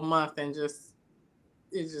a whole month and it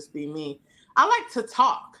just be me. I like to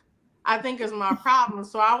talk. I think is my problem.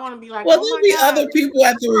 So I want to be like, well, oh there'll my be God. other people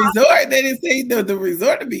at the resort. They didn't say the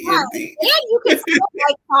resort to be empty. And you can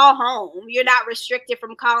still call home. You're not restricted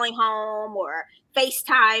from calling home or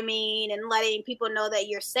FaceTiming and letting people know that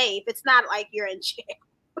you're safe. It's not like you're in jail.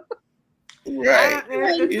 Right.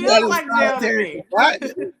 It feels like jail to me.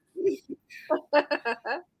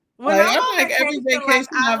 When I'm on like vacation, every vacation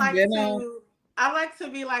I've been on. I like to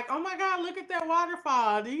be like, oh my God, look at that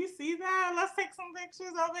waterfall. Do you see that? Let's take some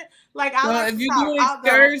pictures of it. Like, I like If to you talk. do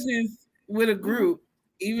excursions with a group,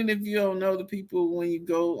 even if you don't know the people when you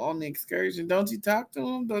go on the excursion, don't you talk to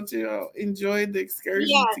them? Don't you enjoy the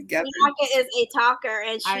excursion together? Bianca is a talker,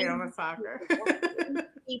 and I am a talker.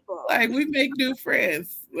 People. Like, we make new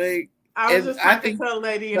friends. Like, I was just trying to tell a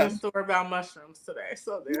lady in the store about mushrooms today.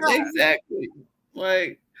 So there's exactly.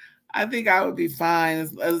 Like, I think I would be fine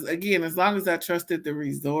as long as I trusted the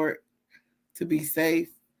resort to be safe.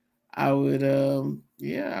 I would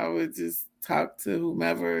I would just talk to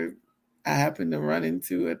whomever I happen to run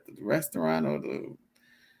into at the restaurant or the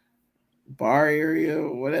bar area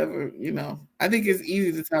or whatever. I think it's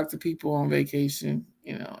easy to talk to people on vacation.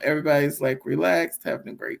 Everybody's like relaxed,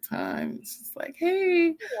 having a great time. It's just like,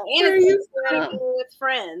 hey, where are you from? With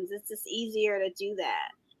friends, it's just easier to do that.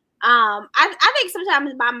 I think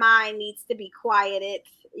sometimes my mind needs to be quieted,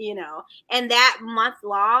 and that month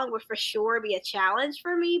long would for sure be a challenge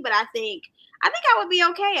for me. But I think I would be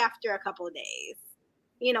okay after a couple of days.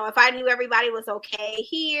 If I knew everybody was okay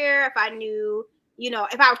here, if I knew,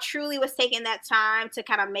 if I truly was taking that time to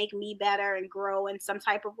kind of make me better and grow in some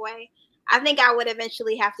type of way, I think I would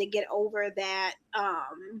eventually have to get over that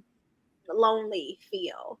lonely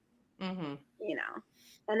feel.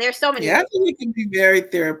 And there's so many. Yeah, I think it can be very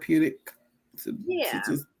therapeutic to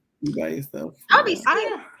just be by yourself. I'll be scared.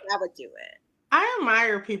 I would do it. I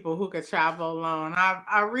admire people who could travel alone.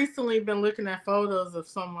 I've recently been looking at photos of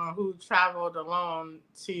someone who traveled alone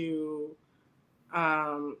to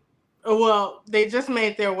Well, they just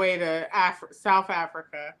made their way to South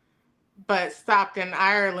Africa, but stopped in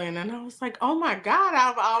Ireland. And I was like, oh my God,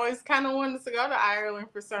 I've always kind of wanted to go to Ireland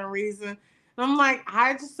for some reason. And I'm like,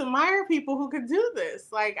 I just admire people who could do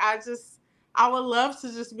this. Like, I would love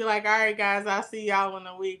to just be like, all right, guys, I'll see y'all in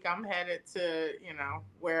a week. I'm headed to,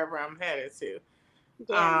 wherever I'm headed to.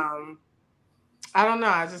 Yeah. I don't know.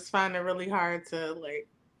 I just find it really hard to like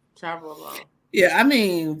travel alone. Yeah, I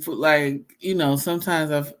mean, like,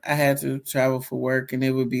 sometimes I had to travel for work, and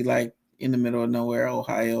it would be like in the middle of nowhere,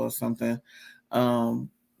 Ohio or something, um,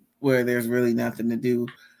 where there's really nothing to do.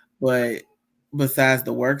 But besides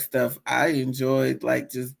the work stuff, I enjoyed like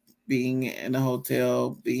just being in a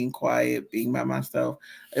hotel, being quiet, being by myself.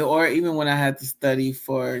 Or even when I had to study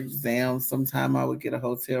for exams, sometime I would get a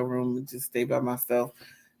hotel room and just stay by myself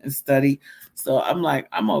and study. So I'm like,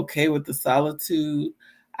 I'm okay with the solitude.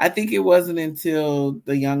 I think it wasn't until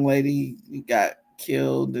the young lady got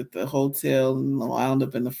killed at the hotel and wound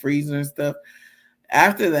up in the freezer and stuff.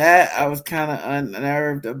 After that, I was kind of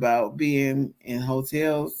unnerved about being in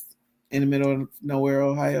hotels in the middle of nowhere,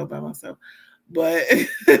 Ohio, by myself. But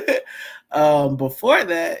before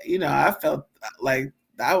that, I felt like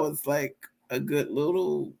that was like a good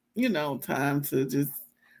little, time to just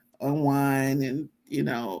unwind and,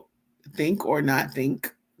 think or not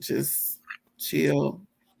think, just chill.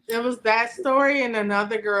 There was that story and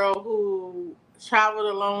another girl who traveled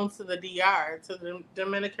alone to the DR, to the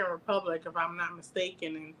Dominican Republic, if I'm not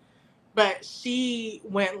mistaken. But she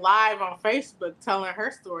went live on Facebook telling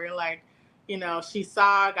her story. Like, she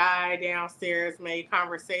saw a guy downstairs, made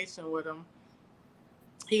conversation with him.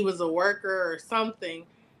 He was a worker or something.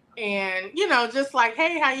 And, just like,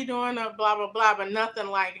 hey, how you doing? Blah, blah, blah. But nothing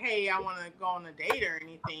like, hey, I want to go on a date or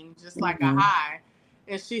anything. Just like a hi.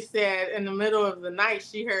 And she said in the middle of the night,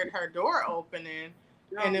 she heard her door opening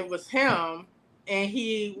and it was him. And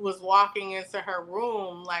he was walking into her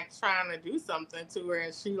room, like trying to do something to her.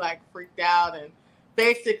 And she like freaked out and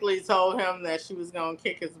basically told him that she was going to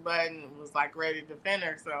kick his butt and was like ready to defend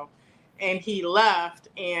herself. And he left.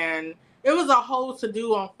 And it was a whole to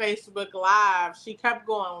do on Facebook Live. She kept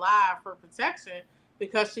going live for protection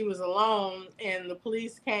because she was alone. And the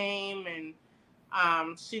police came and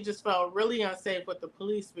she just felt really unsafe with the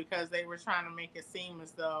police because they were trying to make it seem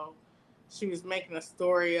as though she was making a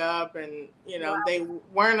story up, and they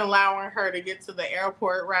weren't allowing her to get to the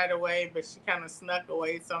airport right away, but she kind of snuck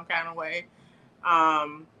away some kind of way.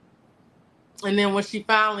 And then when she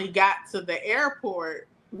finally got to the airport,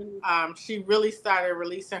 she really started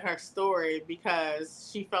releasing her story because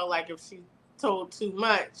she felt like if she told too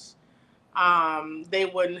much, they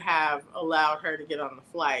wouldn't have allowed her to get on the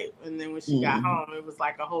flight. And then when she got home, it was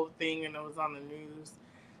like a whole thing and it was on the news.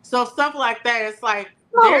 So stuff like that, it's like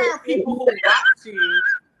there are people who watch you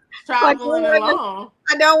traveling alone.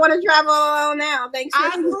 I don't want to travel alone now. Thanks. I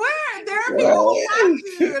swear, there are people who watch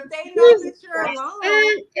you if they know that you're alone.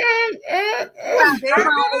 They're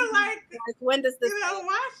gonna like when does this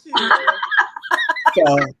watch you?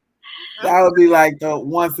 So that would be like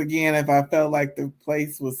once again if I felt like the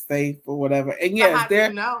place was safe or whatever. And yes,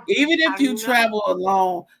 even if you travel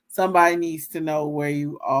alone, somebody needs to know where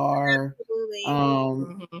you are.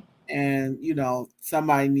 And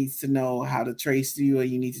somebody needs to know how to trace you, or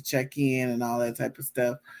you need to check in and all that type of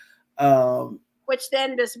stuff. Which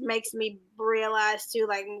then just makes me realize too,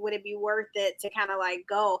 like, would it be worth it to kind of like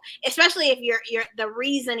go, especially if you're the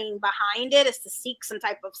reasoning behind it is to seek some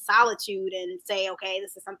type of solitude and say, okay,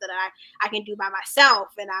 this is something that I can do by myself,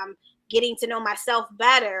 and I'm getting to know myself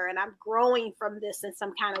better, and I'm growing from this in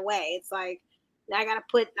some kind of way. It's like I gotta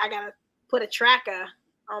put a tracker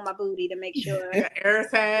on my booty to make sure. Air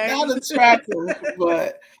tag. Not a tracker,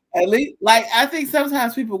 but at least, like, I think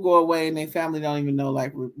sometimes people go away and their family don't even know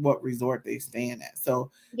like what resort they staying at. So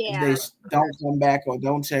if they don't come back or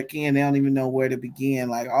don't check in, they don't even know where to begin.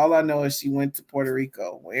 Like, all I know is she went to Puerto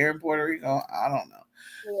Rico. Where in Puerto Rico? I don't know.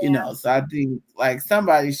 Yeah. So I think like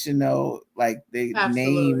somebody should know like the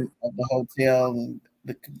name of the hotel and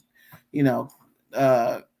the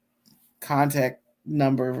contact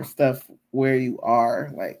number or stuff where you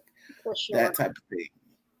are, like that type of thing.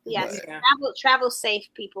 Yes, travel safe,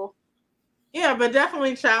 people. Yeah, but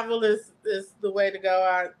definitely travel is the way to go.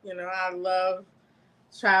 I love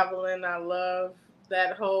traveling. I love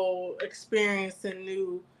that whole experience in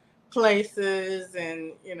new places,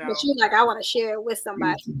 and But you like, I want to share it with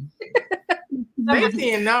somebody.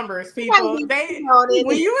 Safety in numbers, people. When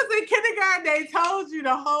you was in kindergarten, they told you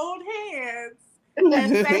to hold hands. And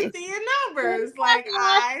safety in numbers. Like,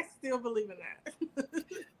 I still believe in that.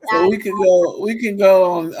 So we can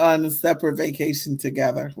go on a separate vacation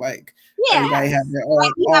together. Like, Yeah. Everybody have their own,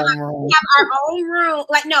 like room. We have our own room.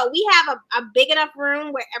 Like, no, we have a big enough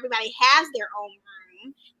room where everybody has their own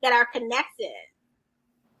room that are connected.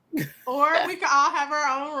 Or we could all have our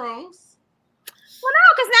own rooms. Well, no,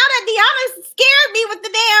 because now that Deanna scared me with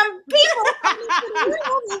the damn people coming into the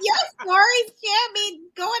room, and your story scared me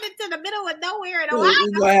going into the middle of nowhere in Ohio.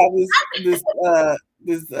 We're gonna have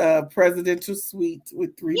this presidential suite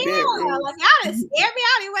with 3 bedrooms. Like, y'all done scared me.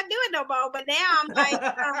 I didn't want to do it no more. But now I'm like,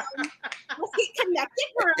 let's get connected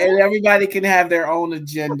rooms. And everybody can have their own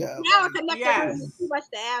agenda. Now a connected room is too much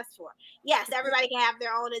to ask for. Yes, everybody can have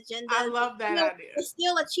their own agenda. I love that idea. And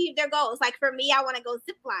still achieve their goals. Like for me, I want to go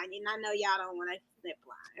zip lining. I know y'all don't want to zip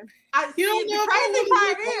line. The crazy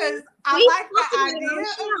part is, I like the idea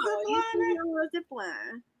of zip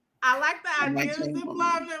lining. I like the idea of zip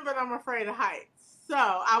lining, but I'm afraid of heights. So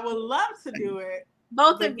I would love to do it.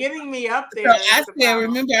 Both of getting me up there. So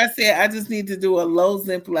remember I said I just need to do a low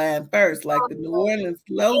zip line first, like the New Orleans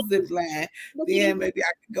low zip line. Then maybe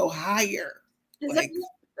I can go higher. Like,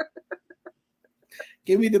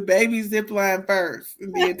 give me the baby zip line first,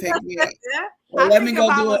 and then take me up. Or let me go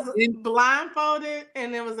do it blindfolded,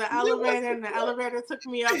 and there was an elevator, and the elevator took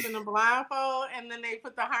me up in the blindfold, and then they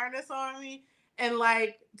put the harness on me, and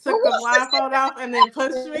like took the blindfold off, and then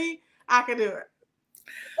pushed me. I could do it.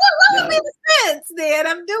 What would be the sense then?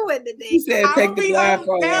 I'm doing today. He said take the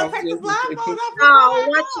blindfold off. Take the blindfold off. Oh,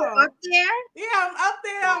 once you're up there? Yeah, I'm up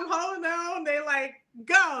there. I'm holding on. They like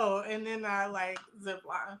go, and then I like zip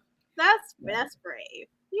line. That's brave.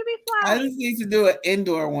 You be flying. I just need to do an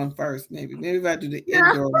indoor one first, maybe. Maybe if I do the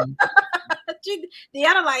indoor one. The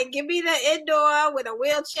other like, give me the indoor with a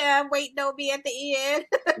wheelchair waiting on me at the end.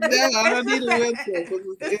 No, I don't need a wheelchair.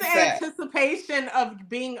 It's the anticipation of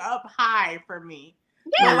being up high for me.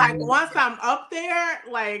 Yeah, like once I'm up there,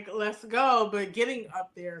 like let's go. But getting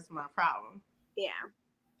up there is my problem. Yeah,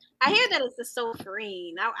 I hear that it's so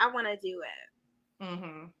serene. I want to do it.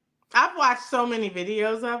 Mm-hmm. I've watched so many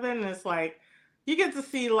videos of it, and it's like you get to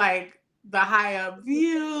see like the high up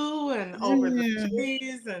view and over the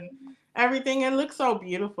trees and everything. It looks so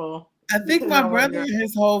beautiful. I think my brother and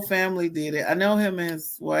his whole family did it. I know him and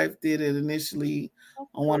his wife did it initially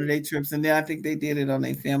on one of their trips, and then I think they did it on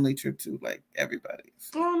a family trip too, like everybody.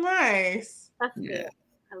 Oh, nice. That's good.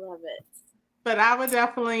 I love it. But I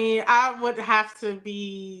would have to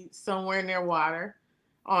be somewhere near water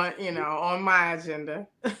on my agenda.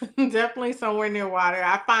 Definitely somewhere near water.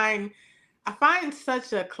 I find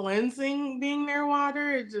such a cleansing being near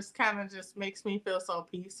water. It just kind of just makes me feel so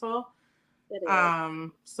peaceful.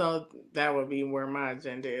 So that would be where my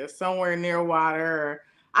agenda is, somewhere near water.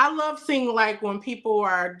 I love seeing like when people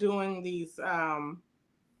are doing these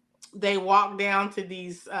they walk down to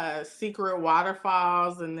these secret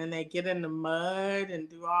waterfalls and then they get in the mud and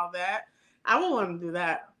do all that. I would want to do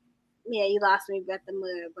that. Yeah, you lost me at the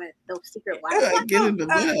mud, but those secret waterfalls. Get in the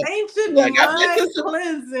mud. Ancient mud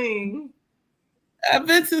cleansing. I've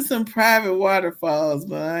been to some private waterfalls,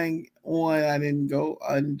 but I didn't go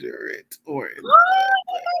under it or in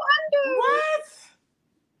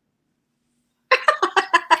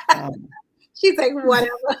What? She's like,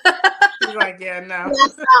 whatever. She's like, yeah, no.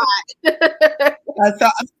 I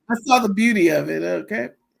saw the beauty of it. Okay,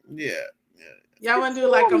 yeah. Y'all want to do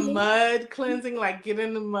like a mud cleansing, like get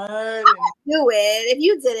in the mud? And... do it. If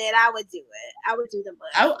you did it, I would do it. I would do the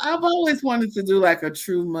mud. I've always wanted to do like a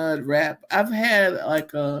true mud wrap. I've had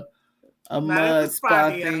like a mud spa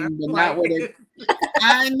thing, but not what it.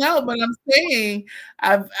 I know, but I'm saying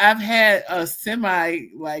I've had a semi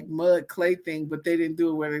like mud clay thing, but they didn't do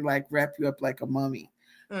it where they like wrap you up like a mummy.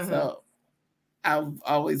 Mm-hmm. So I've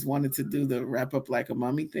always wanted to do the wrap up like a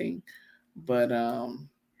mummy thing, but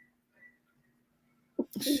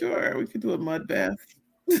sure, we could do a mud bath.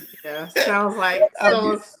 Yeah, sounds like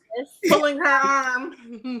someone's pulling her arm.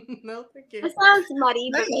 No, thank you. It sounds muddy,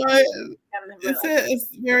 but it's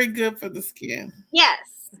very good for the skin. Yes,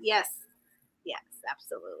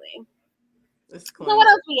 absolutely. So what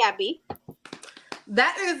else we got, B?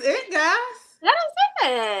 That is it, guys. That is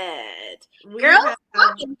it. Girls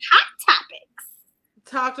talking hot topics.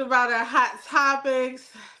 Talked about our hot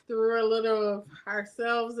topics. Threw a little of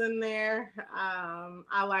ourselves in there.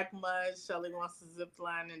 I like mud. Shelly wants to zip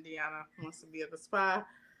line, and Deanna wants to be at the spa.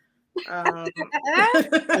 Well,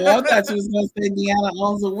 I thought you was going to say Deanna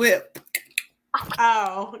owns a whip.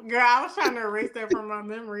 Oh, girl, I was trying to erase that from my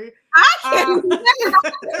memory.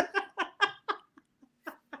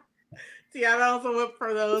 Deanna owns a whip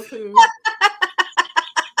for those who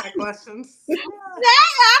have questions. I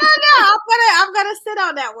don't know. I'm gonna sit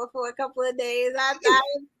on that one for a couple of days. I'm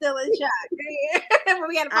still in shock.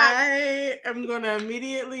 I am gonna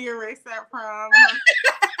immediately erase that from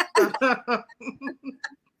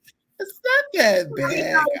It's not that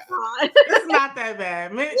bad. It's not that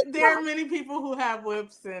bad. There are many people who have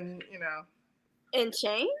whips and, and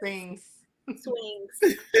chains, things. swings.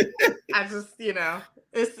 I just,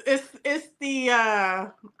 it's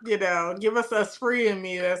the give us a spree in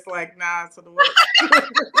me that's like, nah, to the whip. Give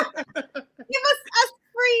us a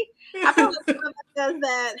spree. I feel like someone does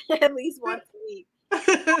that at least once a week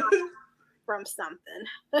from something.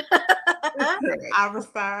 Our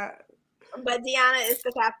side. But Deanna is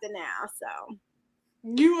the captain now, so.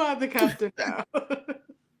 You are the captain now.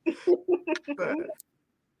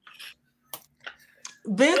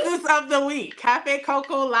 Business of the week, Cafe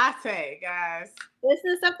Coco Latte, guys.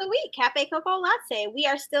 Business of the week, Cafe Coco Latte. We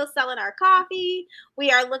are still selling our coffee. We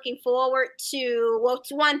are looking forward to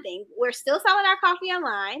one thing. We're still selling our coffee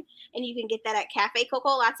online, and you can get that at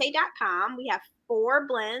cafecocolatte.com. We have 4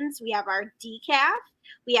 blends. We have our decaf,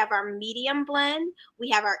 we have our medium blend, we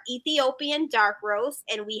have our Ethiopian dark roast,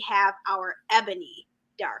 and we have our ebony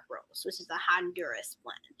dark roast, which is a Honduras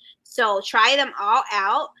blend. So try them all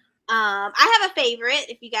out. I have a favorite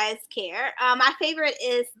if you guys care. My favorite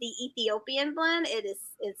is the Ethiopian blend.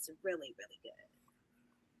 It's really, really good.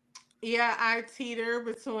 Yeah, I teeter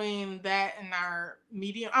between that and our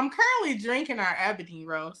medium. I'm currently drinking our ebony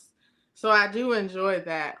roast, so I do enjoy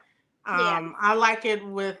that. I like it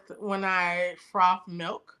when I froth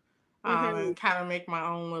milk and kind of make my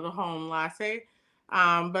own little home latte.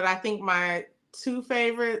 But I think my 2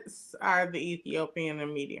 favorites are the Ethiopian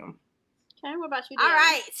and medium. Okay, what about you, Deanna? All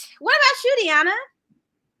right. What about you,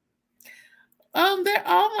 Deanna? They're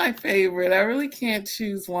all my favorite. I really can't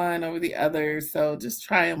choose one over the other, so just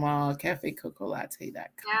try them all.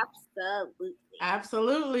 cafecocolatte.com.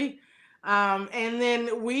 Absolutely. And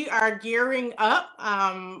then we are gearing up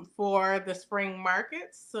for the spring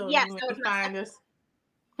markets. So yes, you can find us.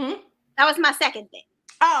 That was my second thing.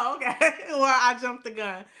 Oh, okay. Well, I jumped the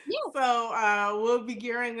gun. Yeah. So we'll be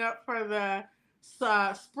gearing up for the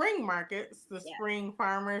spring markets, the spring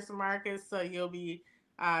farmers markets. So you'll be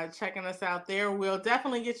checking us out there. We'll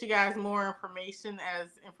definitely get you guys more information as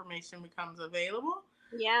information becomes available.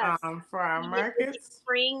 Yes. For our markets.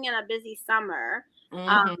 Spring and a busy summer.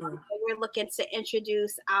 We're looking to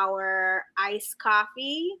introduce our iced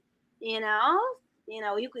coffee. We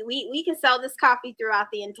can sell this coffee throughout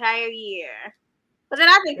the entire year. But then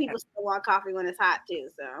I think people still want coffee when it's hot too.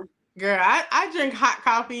 So, girl, I drink hot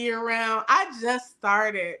coffee year round. I just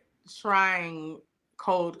started trying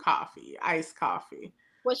cold coffee, iced coffee.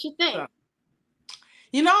 What you think? So,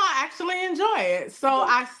 I actually enjoy it. So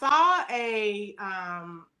I saw a,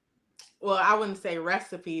 I wouldn't say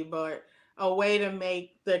recipe, but a way to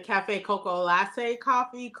make the Cafe Coco Latte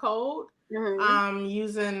coffee cold,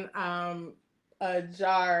 using a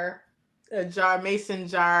mason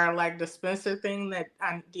jar, like dispenser thing that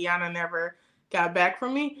Deanna never got back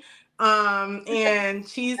from me, and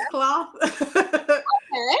cheesecloth. Okay.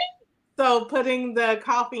 So putting the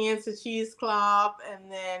coffee into cheesecloth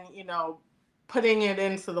and then, putting it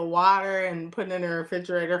into the water and putting it in the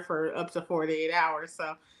refrigerator for up to 48 hours.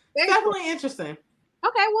 So it's definitely interesting.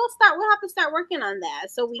 Okay, we'll have to start working on that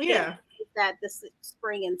so we can do that this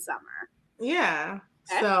spring and summer. Yeah.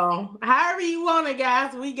 Okay. So however you want it,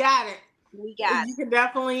 guys, we got it. You can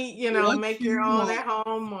definitely, make your own at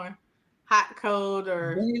home or hot cold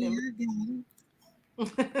or.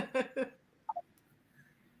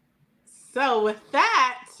 So with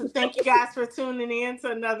that, thank you guys for tuning in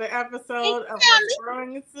to another episode of What's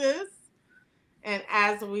Brewing, Sis. And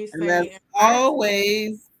as we say,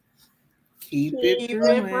 always, keep it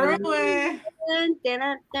brewing.